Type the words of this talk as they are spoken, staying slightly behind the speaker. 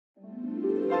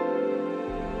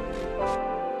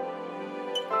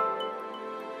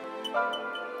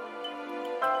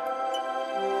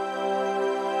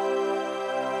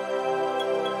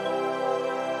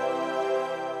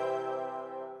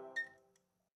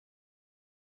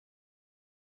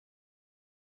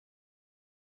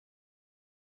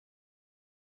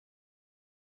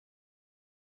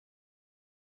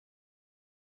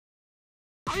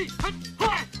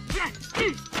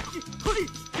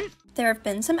There have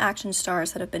been some action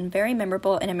stars that have been very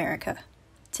memorable in America.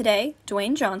 Today,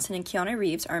 Dwayne Johnson and Keanu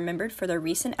Reeves are remembered for their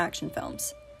recent action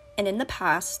films, and in the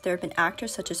past, there have been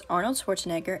actors such as Arnold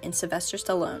Schwarzenegger and Sylvester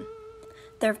Stallone.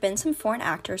 There have been some foreign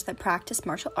actors that practiced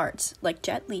martial arts, like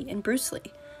Jet Li and Bruce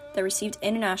Lee, that received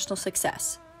international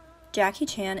success. Jackie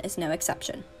Chan is no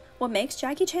exception. What makes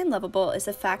Jackie Chan lovable is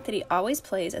the fact that he always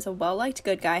plays as a well-liked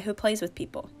good guy who plays with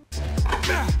people.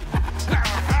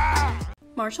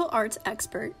 Martial arts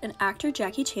expert and actor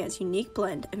Jackie Chan's unique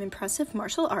blend of impressive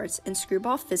martial arts and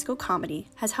screwball physical comedy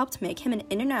has helped make him an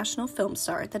international film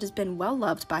star that has been well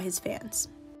loved by his fans.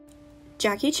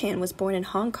 Jackie Chan was born in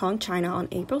Hong Kong, China on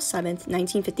April 7,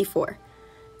 1954.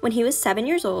 When he was 7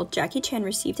 years old, Jackie Chan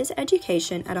received his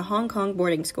education at a Hong Kong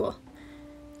boarding school.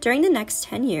 During the next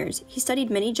 10 years, he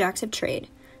studied many jacks of trade,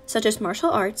 such as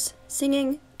martial arts,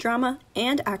 singing, drama,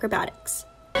 and acrobatics.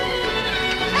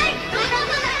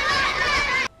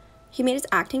 He made his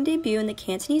acting debut in the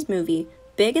Cantonese movie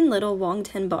Big and Little Wong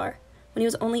Tin Bar when he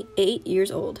was only 8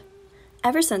 years old.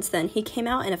 Ever since then, he came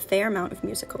out in a fair amount of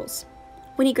musicals.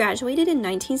 When he graduated in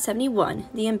 1971,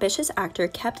 the ambitious actor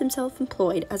kept himself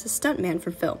employed as a stuntman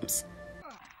for films.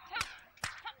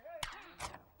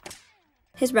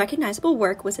 His recognizable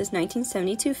work was his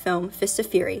 1972 film Fist of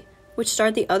Fury, which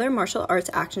starred the other martial arts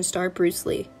action star Bruce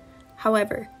Lee.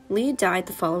 However, Lee died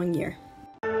the following year.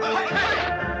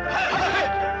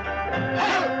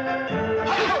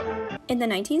 In the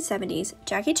 1970s,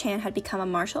 Jackie Chan had become a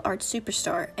martial arts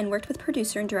superstar and worked with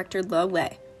producer and director Lo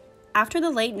Wei. After the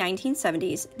late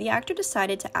 1970s, the actor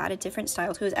decided to add a different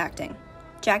style to his acting.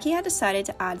 Jackie had decided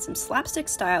to add some slapstick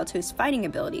style to his fighting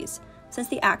abilities, since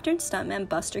the actor and stuntman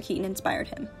Buster Keaton inspired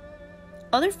him.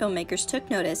 Other filmmakers took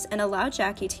notice and allowed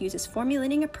Jackie to use his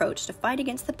formulating approach to fight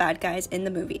against the bad guys in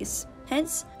the movies.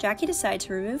 Hence, Jackie decided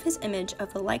to remove his image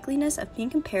of the likeliness of being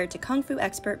compared to kung fu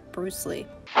expert Bruce Lee.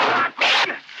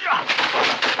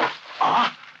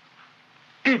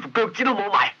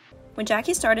 When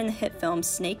Jackie starred in the hit film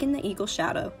Snake in the Eagle's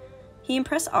Shadow, he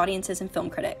impressed audiences and film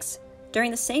critics.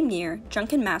 During the same year,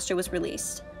 Drunken Master was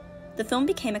released. The film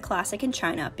became a classic in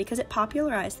China because it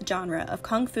popularized the genre of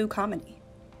kung fu comedy.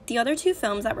 The other two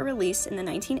films that were released in the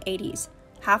 1980s,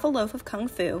 Half a Loaf of Kung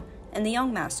Fu and The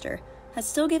Young Master, has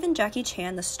still given Jackie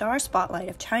Chan the star spotlight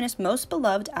of China's most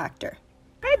beloved actor.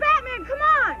 Hey Batman, come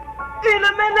on! In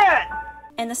a minute!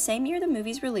 And the same year the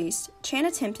movies released, Chan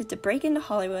attempted to break into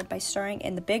Hollywood by starring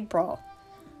in The Big Brawl.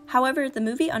 However, the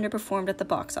movie underperformed at the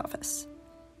box office.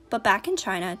 But back in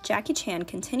China, Jackie Chan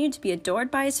continued to be adored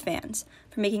by his fans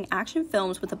for making action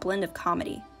films with a blend of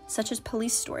comedy, such as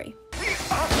Police Story.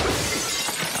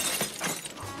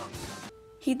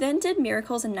 He then did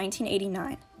Miracles in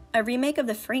 1989, a remake of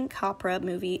the Frank Capra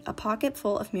movie A Pocket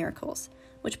Full of Miracles,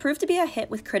 which proved to be a hit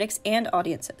with critics and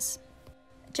audiences.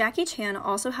 Jackie Chan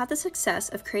also had the success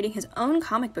of creating his own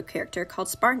comic book character called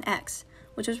Spartan X,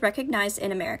 which was recognized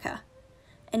in America.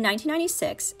 In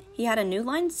 1996, he had a New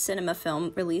Line Cinema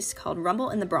film released called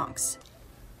Rumble in the Bronx.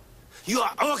 You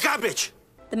are all garbage!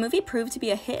 The movie proved to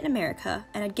be a hit in America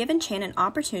and had given Chan an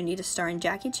opportunity to star in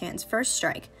Jackie Chan's First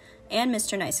Strike and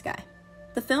Mr. Nice Guy.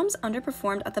 The films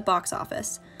underperformed at the box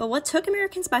office, but what took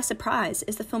Americans by surprise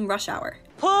is the film Rush Hour.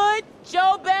 Put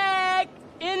your bag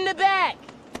in the back!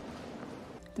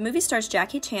 The movie stars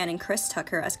Jackie Chan and Chris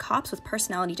Tucker as cops with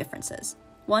personality differences,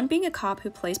 one being a cop who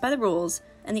plays by the rules,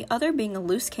 and the other being a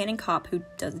loose cannon cop who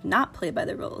does not play by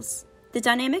the rules. The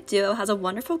dynamic duo has a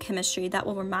wonderful chemistry that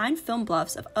will remind film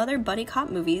buffs of other buddy cop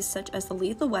movies such as the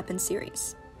Lethal Weapon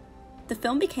series. The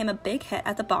film became a big hit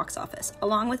at the box office,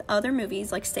 along with other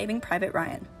movies like Saving Private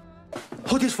Ryan.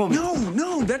 Hold this for me.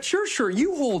 No, that's your shirt.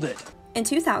 You hold it. In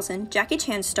 2000, Jackie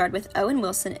Chan starred with Owen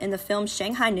Wilson in the film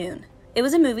Shanghai Noon. It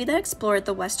was a movie that explored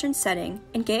the Western setting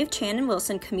and gave Chan and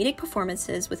Wilson comedic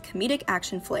performances with comedic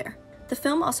action flair. The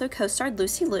film also co-starred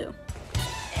Lucy Liu.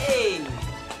 Hey,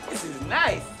 this is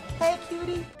nice. Hey,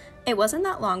 cutie. It wasn't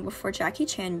that long before Jackie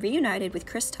Chan reunited with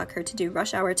Chris Tucker to do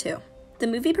Rush Hour 2. The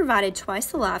movie provided twice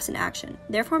the laughs in action,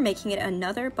 therefore making it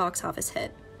another box office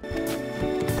hit.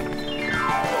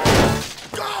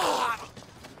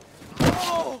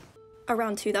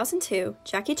 Around 2002,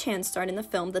 Jackie Chan starred in the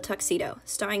film The Tuxedo,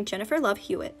 starring Jennifer Love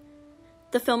Hewitt.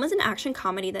 The film is an action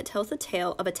comedy that tells the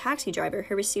tale of a taxi driver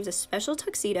who receives a special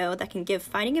tuxedo that can give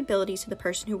fighting abilities to the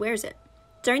person who wears it.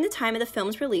 During the time of the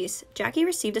film's release, Jackie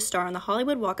received a star on the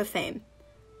Hollywood Walk of Fame.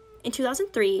 In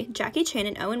 2003, Jackie Chan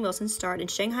and Owen Wilson starred in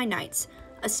Shanghai Nights,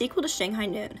 a sequel to Shanghai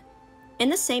Noon. In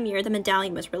the same year, The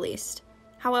Medallion was released.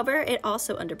 However, it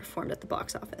also underperformed at the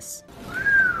box office.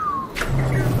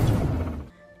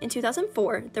 In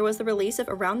 2004, there was the release of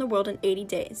Around the World in 80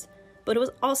 Days, but it was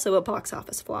also a box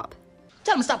office flop.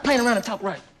 Tell him to stop playing around and talk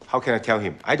right. How can I tell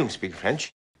him? I don't speak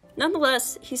French.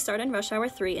 Nonetheless, he starred in Rush Hour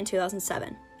 3 in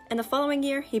 2007. And the following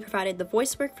year, he provided the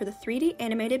voice work for the 3D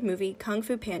animated movie Kung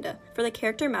Fu Panda for the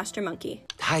character Master Monkey.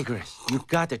 Tigress, you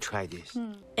gotta try this.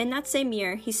 In that same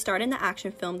year, he starred in the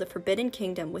action film The Forbidden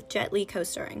Kingdom with Jet Li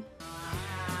co-starring.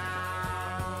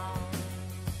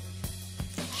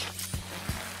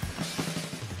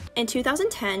 In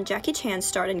 2010, Jackie Chan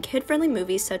starred in kid-friendly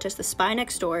movies such as The Spy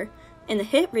Next Door and the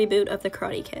hit reboot of The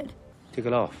Karate Kid. Take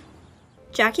it off.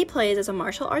 Jackie plays as a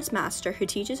martial arts master who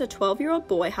teaches a 12-year-old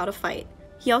boy how to fight.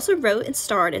 He also wrote and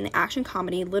starred in the action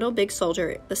comedy Little Big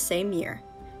Soldier the same year.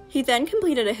 He then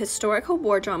completed a historical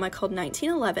war drama called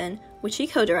 1911, which he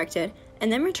co-directed,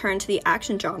 and then returned to the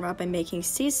action genre by making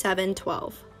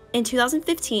C-7-12. In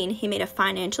 2015, he made a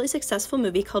financially successful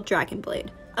movie called Dragon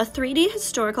Blade, a 3D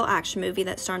historical action movie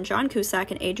that starred John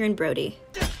Cusack and Adrian Brody.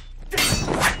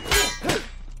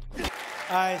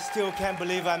 I still can't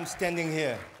believe I'm standing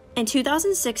here. In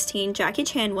 2016, Jackie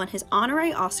Chan won his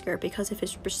honorary Oscar because of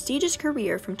his prestigious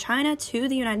career from China to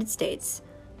the United States.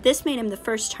 This made him the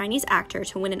first Chinese actor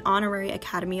to win an honorary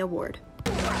Academy Award.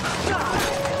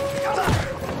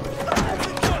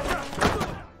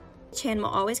 Chan will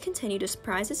always continue to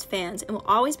surprise his fans and will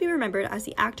always be remembered as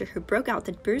the actor who broke out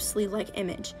the Bruce Lee-like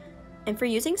image, and for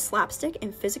using slapstick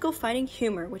and physical fighting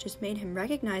humor, which has made him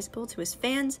recognizable to his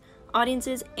fans,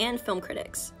 audiences, and film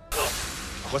critics.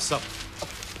 What's up?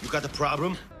 You got a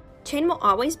problem? Chan will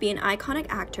always be an iconic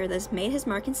actor that has made his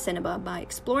mark in cinema by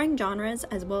exploring genres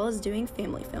as well as doing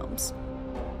family films.